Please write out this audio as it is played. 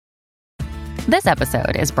This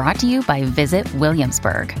episode is brought to you by Visit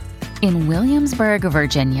Williamsburg. In Williamsburg,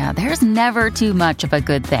 Virginia, there's never too much of a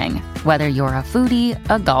good thing. Whether you're a foodie,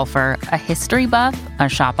 a golfer, a history buff, a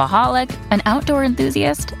shopaholic, an outdoor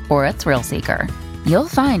enthusiast, or a thrill seeker, you'll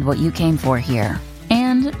find what you came for here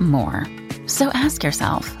and more. So ask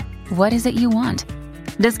yourself, what is it you want?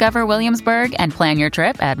 Discover Williamsburg and plan your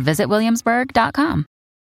trip at visitwilliamsburg.com.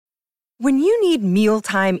 When you need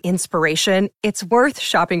mealtime inspiration, it's worth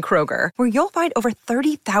shopping Kroger, where you'll find over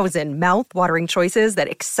 30,000 mouth-watering choices that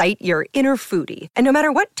excite your inner foodie. And no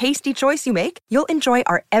matter what tasty choice you make, you'll enjoy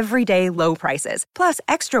our everyday low prices, plus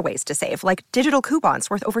extra ways to save, like digital coupons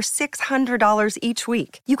worth over $600 each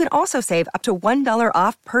week. You can also save up to $1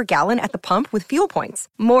 off per gallon at the pump with fuel points.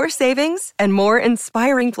 More savings and more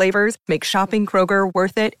inspiring flavors make shopping Kroger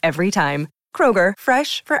worth it every time. Kroger,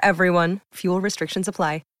 fresh for everyone. Fuel restrictions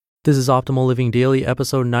apply. This is Optimal Living Daily,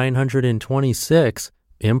 episode 926,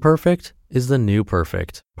 Imperfect is the New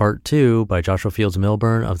Perfect, part 2 by Joshua Fields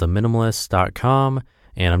Millburn of theminimalists.com.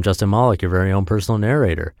 And I'm Justin Malik, your very own personal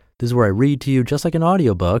narrator. This is where I read to you just like an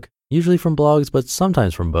audiobook, usually from blogs, but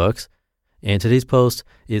sometimes from books. And today's post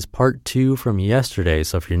is part 2 from yesterday.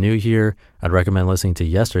 So if you're new here, I'd recommend listening to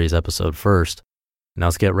yesterday's episode first. Now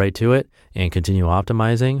let's get right to it and continue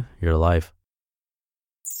optimizing your life.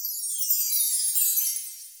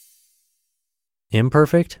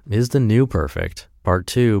 Imperfect is the New Perfect, part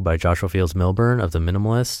 2 by Joshua Fields Millburn of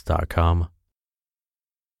theminimalists.com.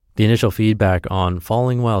 The initial feedback on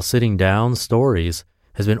Falling While Sitting Down stories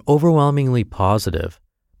has been overwhelmingly positive,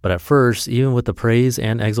 but at first, even with the praise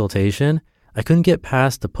and exultation, I couldn't get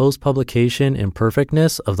past the post-publication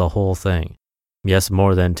imperfectness of the whole thing. Yes,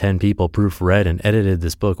 more than 10 people proofread and edited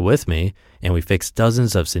this book with me, and we fixed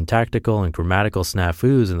dozens of syntactical and grammatical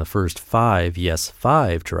snafus in the first 5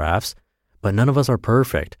 drafts, but none of us are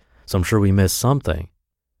perfect, so I'm sure we missed something.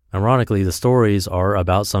 Ironically, the stories are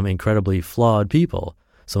about some incredibly flawed people,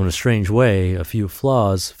 so in a strange way, a few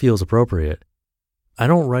flaws feels appropriate. I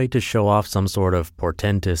don't write to show off some sort of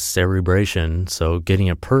portentous cerebration, so getting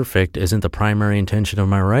it perfect isn't the primary intention of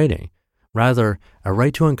my writing. Rather, I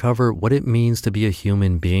write to uncover what it means to be a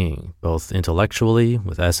human being, both intellectually,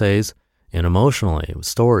 with essays, and emotionally, with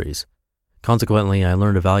stories. Consequently, I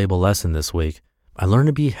learned a valuable lesson this week. I learned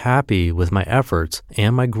to be happy with my efforts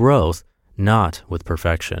and my growth, not with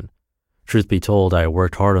perfection. Truth be told, I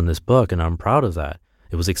worked hard on this book and I'm proud of that.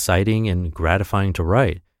 It was exciting and gratifying to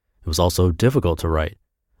write. It was also difficult to write.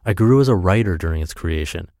 I grew as a writer during its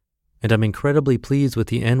creation. And I'm incredibly pleased with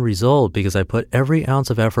the end result because I put every ounce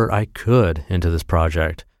of effort I could into this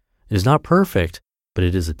project. It is not perfect, but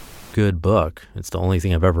it is a good book. It's the only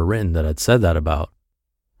thing I've ever written that I'd said that about.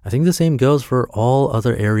 I think the same goes for all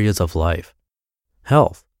other areas of life.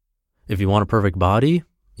 Health. If you want a perfect body,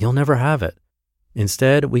 you'll never have it.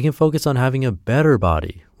 Instead, we can focus on having a better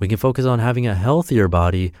body. We can focus on having a healthier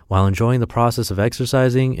body while enjoying the process of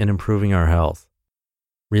exercising and improving our health.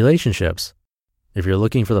 Relationships. If you're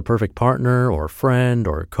looking for the perfect partner or friend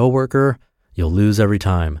or coworker, you'll lose every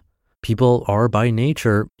time. People are by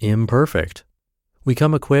nature imperfect. We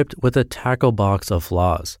come equipped with a tackle box of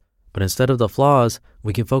flaws. But instead of the flaws,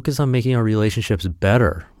 we can focus on making our relationships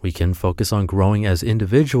better. We can focus on growing as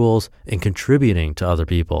individuals and contributing to other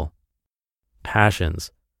people.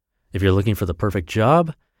 Passions. If you're looking for the perfect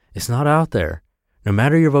job, it's not out there. No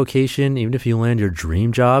matter your vocation, even if you land your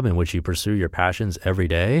dream job in which you pursue your passions every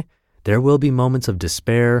day, there will be moments of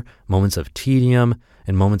despair, moments of tedium,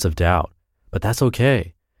 and moments of doubt. But that's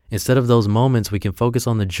okay. Instead of those moments, we can focus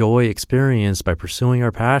on the joy experienced by pursuing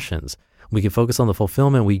our passions. We can focus on the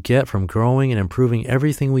fulfillment we get from growing and improving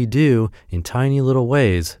everything we do in tiny little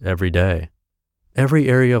ways every day. Every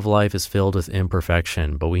area of life is filled with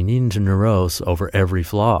imperfection, but we needn't to neurose over every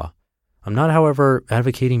flaw. I'm not, however,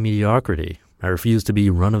 advocating mediocrity. I refuse to be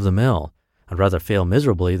run-of-the-mill. I'd rather fail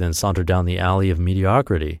miserably than saunter down the alley of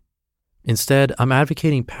mediocrity. Instead, I'm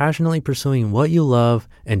advocating passionately pursuing what you love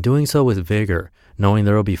and doing so with vigor, knowing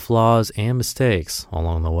there will be flaws and mistakes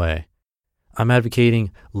along the way. I'm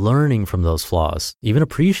advocating learning from those flaws, even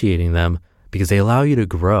appreciating them, because they allow you to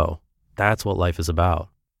grow. That's what life is about.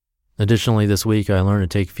 Additionally, this week I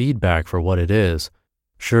learned to take feedback for what it is.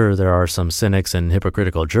 Sure, there are some cynics and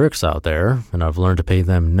hypocritical jerks out there, and I've learned to pay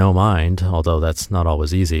them no mind, although that's not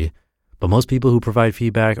always easy. But most people who provide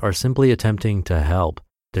feedback are simply attempting to help.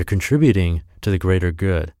 They're contributing to the greater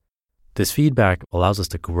good. This feedback allows us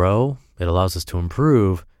to grow, it allows us to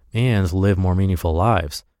improve, and live more meaningful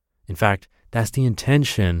lives. In fact, that's the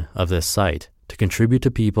intention of this site, to contribute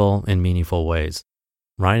to people in meaningful ways.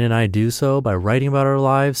 Ryan and I do so by writing about our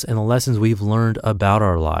lives and the lessons we've learned about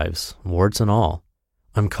our lives, warts and all.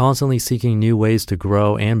 I'm constantly seeking new ways to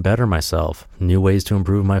grow and better myself, new ways to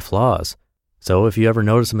improve my flaws. So if you ever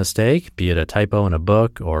notice a mistake, be it a typo in a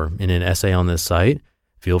book or in an essay on this site,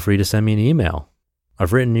 feel free to send me an email.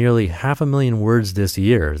 I've written nearly 500,000 words this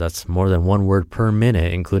year. That's more than 1 word per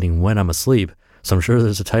minute, including when I'm asleep. So I'm sure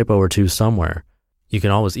there's a typo or two somewhere. You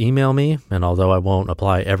can always email me, and although I won't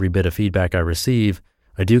apply every bit of feedback I receive,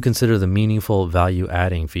 I do consider the meaningful,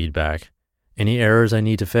 value-adding feedback. Any errors I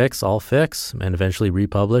need to fix, I'll fix and eventually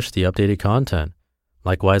republish the updated content.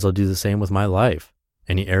 Likewise, I'll do the same with my life.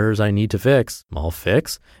 Any errors I need to fix, I'll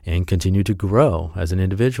fix and continue to grow as an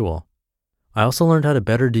individual. I also learned how to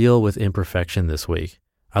better deal with imperfection this week.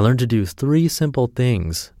 I learned to do 3 simple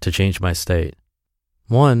things to change my state.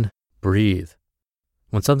 1, breathe.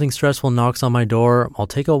 When something stressful knocks on my door, I'll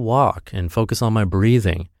take a walk and focus on my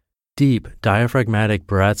breathing. Deep, diaphragmatic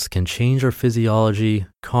breaths can change our physiology,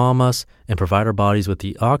 calm us, and provide our bodies with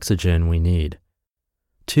the oxygen we need.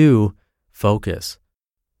 2, focus.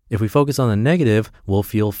 If we focus on the negative, we'll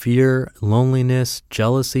feel fear, loneliness,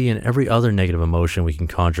 jealousy, and every other negative emotion we can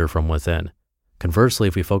conjure from within. Conversely,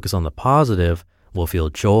 if we focus on the positive, we'll feel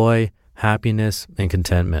joy, happiness, and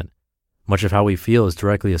contentment. Much of how we feel is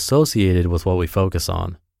directly associated with what we focus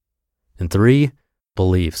on. And 3,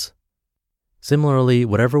 beliefs. Similarly,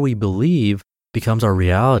 whatever we believe becomes our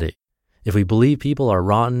reality. If we believe people are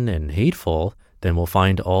rotten and hateful, then we'll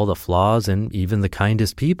find all the flaws in even the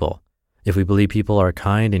kindest people. If we believe people are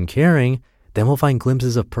kind and caring, then we'll find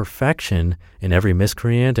glimpses of perfection in every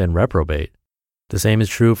miscreant and reprobate. The same is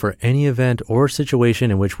true for any event or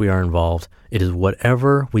situation in which we are involved. It is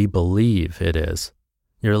whatever we believe it is.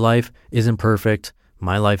 Your life isn't perfect.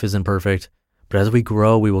 My life isn't perfect. But as we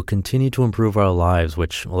grow, we will continue to improve our lives,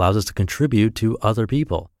 which allows us to contribute to other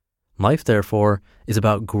people. Life, therefore, is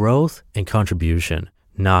about growth and contribution,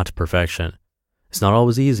 not perfection. It's not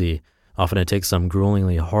always easy. Often it takes some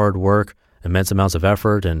gruelingly hard work, immense amounts of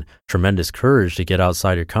effort, and tremendous courage to get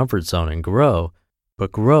outside your comfort zone and grow.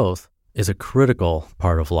 But growth is a critical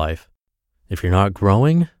part of life. If you're not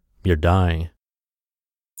growing, you're dying.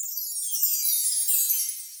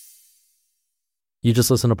 You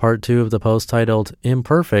just listened to part 2 of the post titled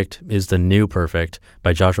Imperfect is the New Perfect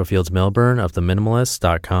by Joshua Fields Millburn of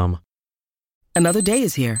theminimalists.com. Another day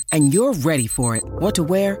is here and you're ready for it. What to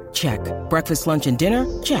wear? Check. Breakfast, lunch, and dinner?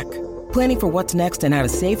 Check. Planning for what's next and how to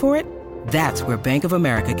save for it? That's where Bank of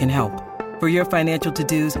America can help. For your financial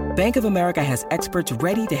to-dos, Bank of America has experts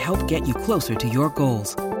ready to help get you closer to your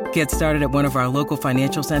goals. Get started at one of our local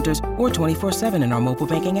financial centers or 24/7 in our mobile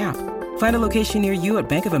banking app. Find a location near you at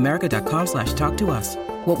bankofamerica.com/talktous.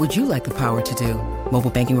 What would you like the power to do?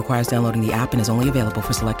 Mobile banking requires downloading the app and is only available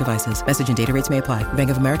for select devices. Message and data rates may apply. Bank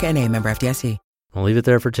of America N.A., member FDIC. I'll leave it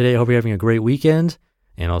there for today. I hope you're having a great weekend,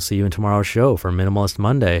 and I'll see you in tomorrow's show for Minimalist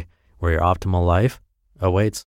Monday, where your optimal life awaits.